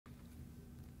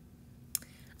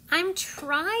I'm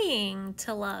trying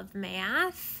to love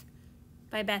math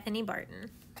by Becky Barton.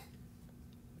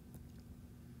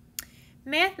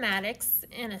 Mathematics,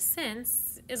 in a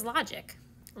sense, is logic,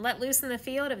 let loose in the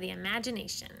field of the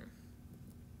imagination.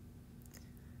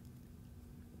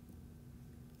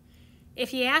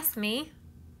 If you ask me,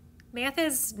 math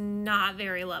is not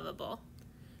very lovable.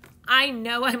 I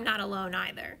know I'm not alone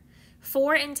either.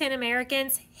 4 in 10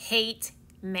 Americans hate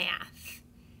math.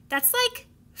 That's like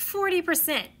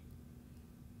 40%.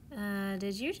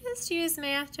 Did you just use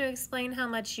math to explain how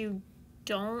much you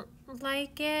don't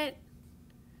like it?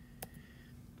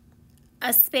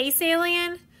 A space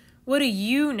alien? What do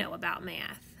you know about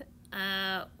math?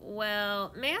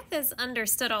 Well, math is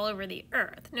understood all over the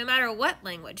earth, no matter what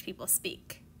language people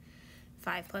speak.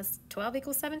 5 plus 12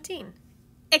 equals 17.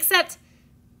 Except,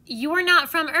 you're not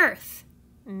from Earth.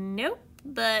 Nope,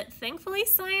 but thankfully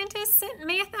scientists sent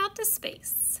math out to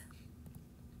space.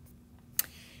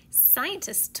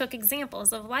 Scientists took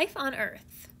examples of life on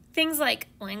Earth, things like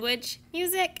language,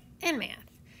 music, and math,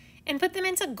 and put them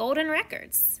into golden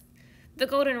records. The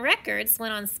golden records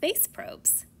went on space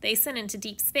probes they sent into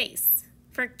deep space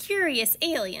for curious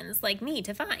aliens like me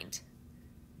to find.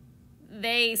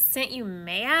 They sent you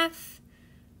math?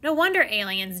 No wonder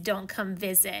aliens don't come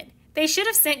visit. They should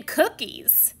have sent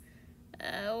cookies.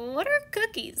 What are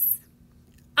cookies?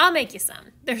 I'll make you some.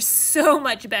 They're so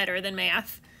much better than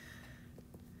math.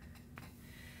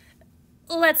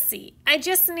 Let's see. I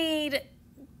just need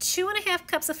 2½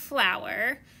 cups of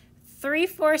flour,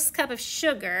 3/4 cup of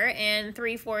sugar, and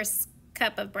 3/4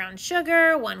 cup of brown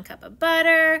sugar, 1 cup of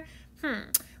butter.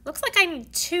 Looks like I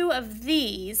need 2 of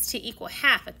these to equal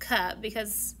half a cup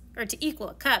because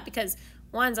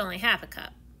one's only half a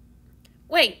cup.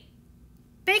 Wait,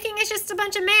 baking is just a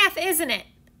bunch of math, isn't it?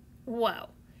 Whoa.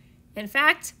 In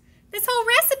fact, this whole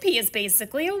recipe is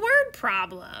basically a word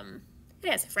problem. It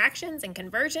has fractions and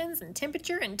conversions and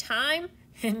temperature and time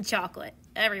and chocolate.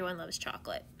 Everyone loves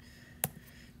chocolate.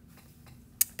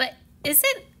 But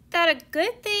isn't that a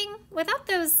good thing? Without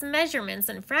those measurements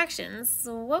and fractions,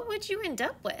 what would you end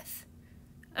up with?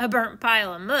 A burnt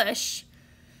pile of mush.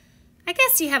 I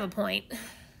guess you have a point.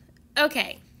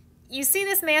 Okay, you see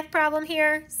this math problem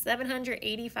here?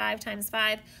 785 times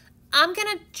 5. I'm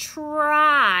gonna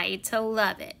try to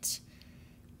love it.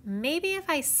 Maybe if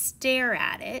I stare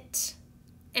at it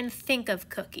and think of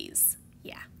cookies.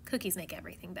 Yeah, cookies make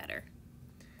everything better.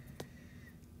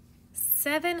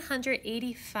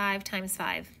 785 times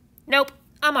 5. Nope,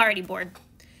 I'm already bored.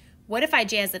 What if I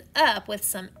jazz it up with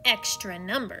some extra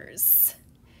numbers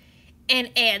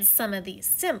and add some of these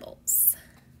symbols?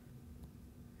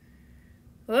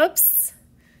 Whoops,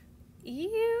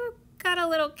 you got a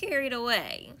little carried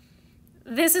away.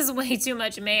 This is way too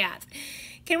much math.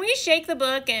 Can we shake the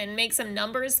book and make some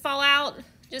numbers fall out?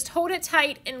 Just hold it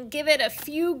tight and give it a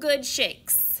few good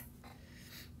shakes.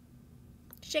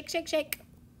 Shake, shake, shake.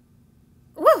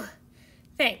 Woo!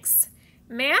 Thanks.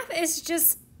 Math is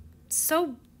just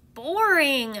so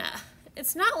boring.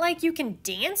 It's not like you can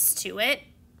dance to it.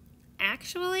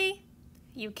 Actually,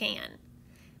 you can.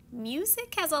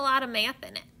 Music has a lot of math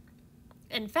in it.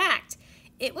 In fact,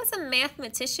 it was a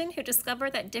mathematician who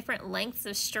discovered that different lengths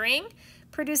of string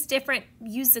produce different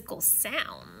musical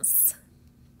sounds.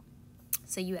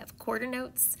 So you have quarter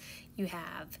notes, you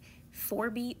have 4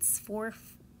 beats,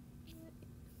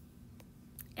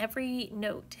 every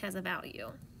note has a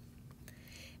value.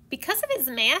 Because of his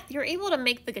math, you're able to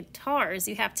make the guitars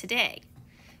you have today.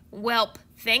 Welp,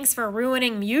 thanks for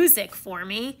ruining music for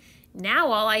me.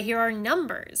 Now all I hear are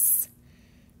numbers.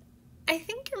 I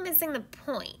think you're missing the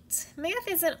point. Math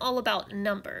isn't all about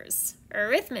numbers.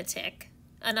 Arithmetic,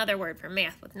 another word for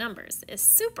math with numbers, is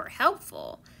super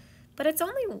helpful, but it's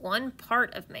only one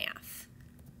part of math.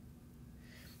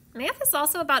 Math is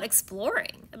also about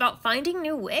exploring, about finding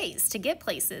new ways to get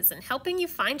places and helping you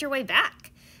find your way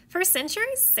back. For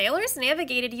centuries, sailors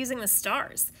navigated using the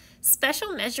stars,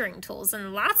 special measuring tools,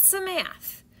 and lots of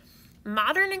math.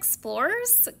 Modern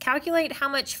explorers calculate how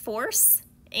much force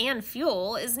and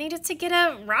fuel is needed to get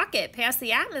a rocket past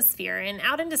the atmosphere and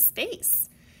out into space.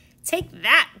 Take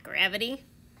that, gravity.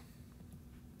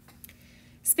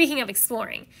 Speaking of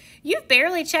exploring, you've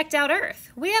barely checked out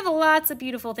Earth. We have lots of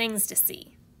beautiful things to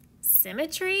see.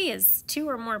 Symmetry is 2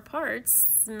 or more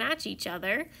parts match each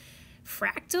other.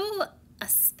 Fractal, a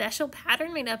special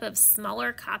pattern made up of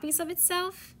smaller copies of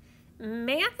itself.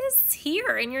 Math is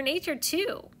here in your nature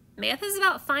too. Math is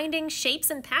about finding shapes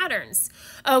and patterns.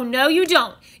 Oh, no, you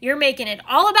don't. You're making it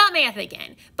all about math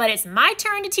again. But it's my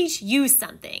turn to teach you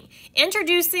something.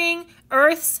 Introducing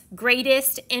Earth's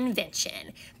greatest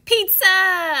invention.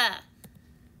 Pizza!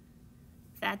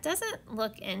 That doesn't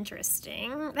look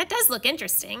interesting. That does look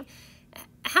interesting.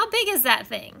 How big is that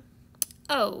thing?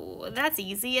 Oh, that's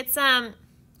easy. It's,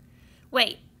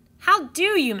 wait, how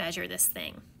do you measure this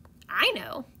thing? I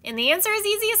know, and the answer is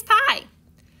easy as pie.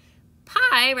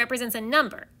 Pi represents a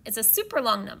number. It's a super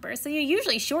long number, so you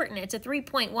usually shorten it to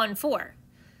 3.14.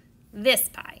 This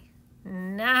pi,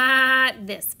 not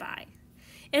this pi.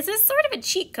 It's a sort of a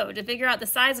cheat code to figure out the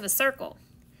size of a circle.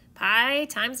 Pi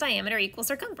times diameter equals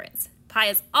circumference. Pi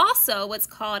is also what's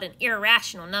called an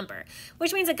irrational number,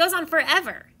 which means it goes on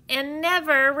forever and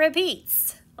never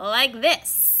repeats, like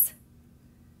this.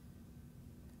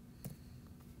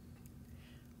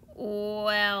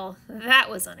 Well, that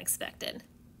was unexpected.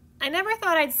 I never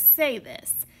thought I'd say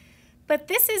this, but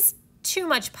this is too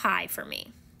much pi for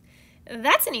me.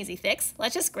 That's an easy fix.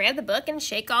 Let's just grab the book and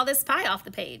shake all this pi off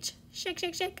the page. Shake,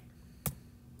 shake, shake.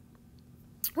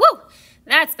 Woo!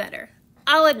 That's better.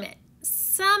 I'll admit,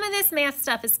 some of this math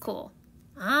stuff is cool.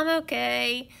 I'm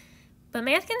okay. But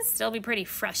math can still be pretty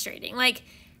frustrating. Like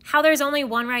how there's only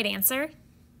one right answer.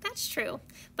 That's true.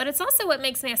 But it's also what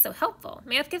makes math so helpful.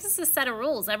 Math gives us a set of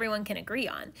rules everyone can agree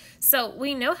on. So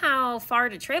we know how far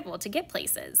to travel to get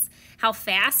places, how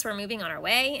fast we're moving on our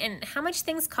way, and how much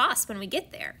things cost when we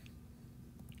get there.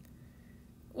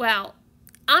 Well,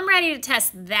 I'm ready to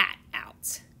test that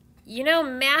out. You know,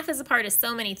 math is a part of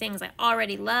so many things I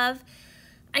already love.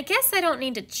 I guess I don't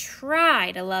need to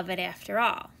try to love it after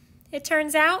all. It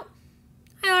turns out,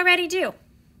 I already do.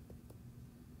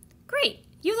 Great,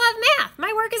 you love math.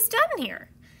 My work is done here.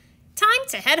 Time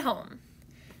to head home.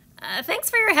 Thanks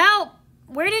for your help.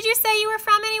 Where did you say you were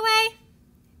from anyway?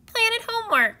 Planet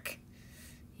Homework.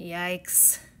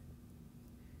 Yikes.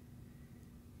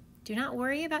 Do not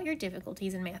worry about your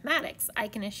difficulties in mathematics. I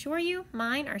can assure you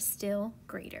mine are still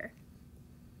greater.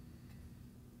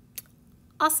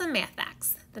 Awesome math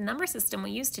facts. The number system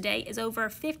we use today is over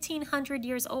 1,500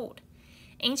 years old.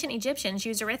 Ancient Egyptians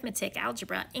used arithmetic,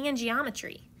 algebra, and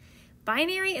geometry.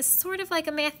 Binary is sort of like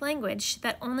a math language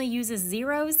that only uses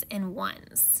zeros and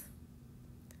ones.